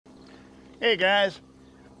Hey guys,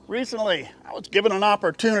 recently I was given an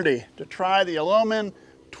opportunity to try the Alloyman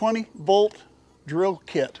 20-volt drill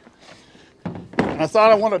kit. And I thought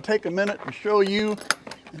I wanted to take a minute to show you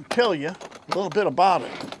and tell you a little bit about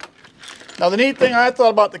it. Now the neat thing I thought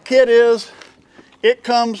about the kit is it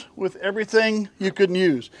comes with everything you could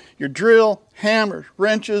use. Your drill, hammers,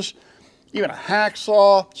 wrenches, even a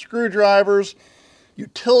hacksaw, screwdrivers,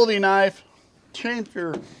 utility knife,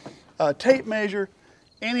 your tape measure,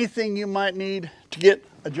 anything you might need to get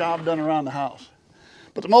a job done around the house.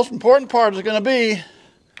 But the most important part is going to be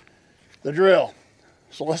the drill.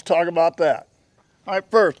 So let's talk about that. All right,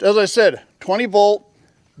 first, as I said, 20 volt,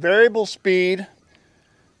 variable speed,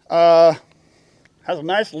 has a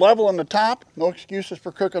nice level on the top, no excuses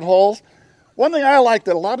for crooked holes. One thing I like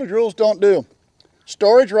that a lot of drills don't do,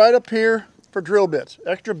 storage right up here for drill bits,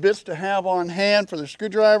 extra bits to have on hand for the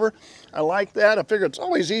screwdriver. I like that. I figure it's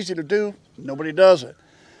always easy to do. Nobody does it.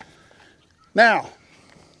 Now,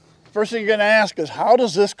 first thing you're going to ask is, how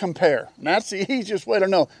does this compare? And that's the easiest way to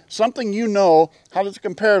know. Something you know, how does it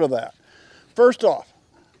compare to that? First off,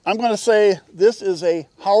 I'm going to say this is a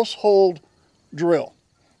household drill.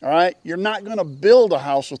 All right, you're not going to build a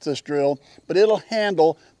house with this drill, but it'll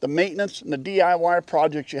handle the maintenance and the DIY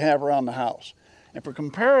projects you have around the house. And for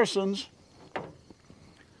comparisons,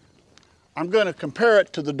 I'm going to compare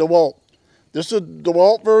it to the DeWalt. This is the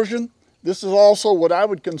DeWalt version. This is also what I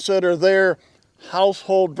would consider their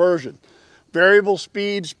household version. Variable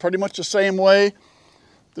speeds, pretty much the same way.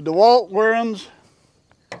 The DeWalt runs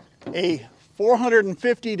a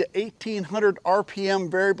 450 to 1800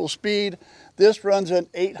 RPM variable speed. This runs an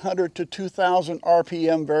 800 to 2000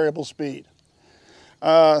 RPM variable speed.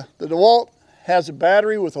 The DeWalt has a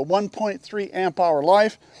battery with a 1.3 amp hour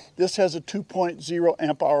life. This has a 2.0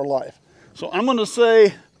 amp hour life. So I'm going to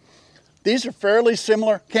say these are fairly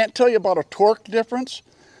similar. Can't tell you about a torque difference.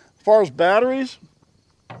 As far as batteries,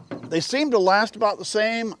 they seem to last about the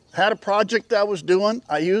same. Had a project I was doing.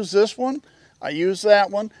 I used this one. I used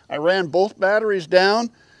that one. I ran both batteries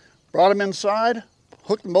down, brought them inside,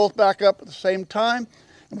 hooked them both back up at the same time,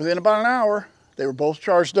 and within about an hour, they were both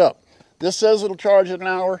charged up. This says it'll charge in an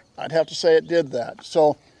hour. I'd have to say it did that.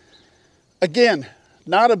 So again,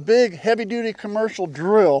 not a big heavy-duty commercial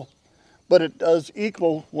drill, but it does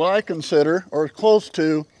equal what I consider, or close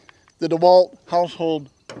to, the DeWalt household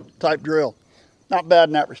type drill. Not bad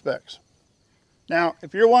in that respects. Now,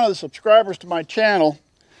 if you're one of the subscribers to my channel,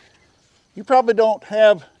 you probably don't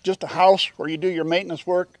have just a house where you do your maintenance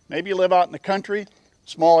work. Maybe you live out in the country,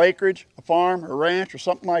 small acreage, a farm, a ranch, or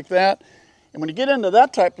something like that. And when you get into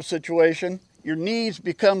that type of situation, your needs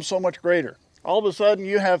become so much greater. All of a sudden,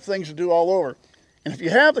 you have things to do all over. And if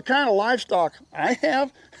you have the kind of livestock I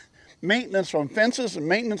have, maintenance on fences and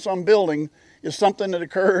maintenance on building is something that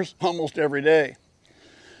occurs almost every day.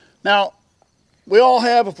 Now, we all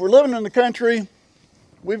have, if we're living in the country,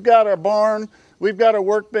 we've got our barn, we've got our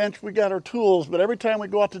workbench, we've got our tools, but every time we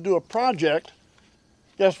go out to do a project,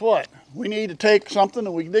 guess what? We need to take something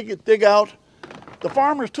and we dig out the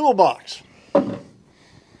farmer's toolbox.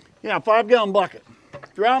 Yeah, 5-gallon bucket.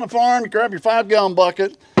 If you're out on the farm, you grab your 5-gallon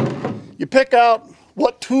bucket, you pick out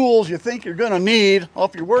what tools you think you're going to need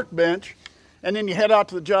off your workbench, and then you head out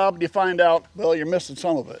to the job and you find out, well, you're missing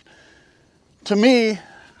some of it. To me,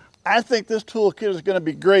 I think this toolkit is going to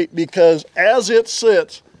be great because as it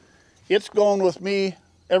sits, it's going with me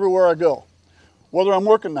everywhere I go. Whether I'm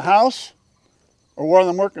working the house, or whether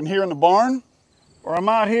I'm working here in the barn, or I'm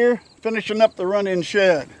out here finishing up the run-in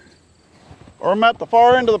shed, or I'm at the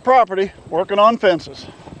far end of the property working on fences.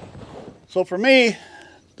 So for me,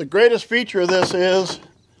 the greatest feature of this is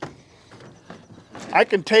I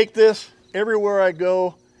can take this everywhere I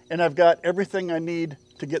go and I've got everything I need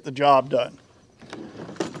to get the job done.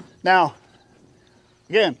 Now,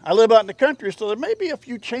 again, I live out in the country, so there may be a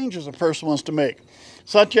few changes a person wants to make,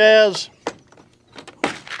 such as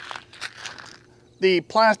the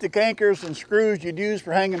plastic anchors and screws you'd use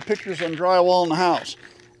for hanging pictures on drywall in the house.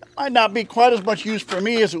 It might not be quite as much use for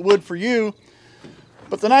me as it would for you,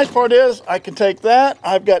 but the nice part is I can take that.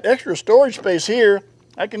 I've got extra storage space here.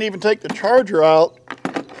 I can even take the charger out,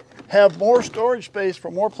 have more storage space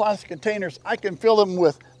for more plastic containers. I can fill them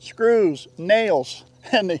with screws, nails,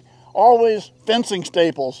 and the always fencing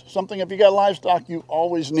staples, something if you got livestock you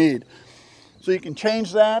always need. So you can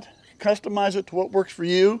change that, customize it to what works for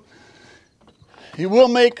you. You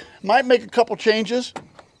might make a couple changes.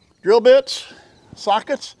 Drill bits,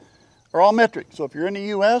 sockets are all metric. So if you're in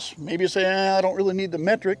the US, maybe you say, I don't really need the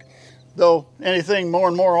metric, though anything more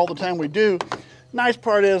and more all the time we do. Nice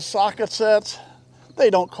part is socket sets, they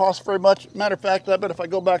don't cost very much. Matter of fact, I bet if I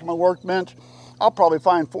go back to my workbench, I'll probably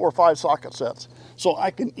find 4 or 5 socket sets. so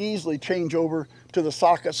I can easily change over to the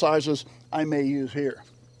socket sizes I may use here.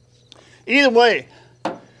 Either way,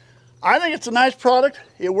 I think it's a nice product.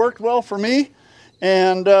 It worked well for me,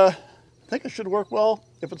 and I think it should work well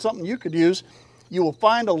if it's something you could use. You will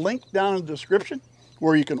find a link down in the description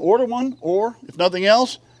where you can order one, or if nothing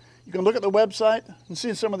else, you can look at the website and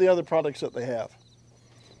see some of the other products that they have.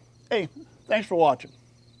 Hey, thanks for watching.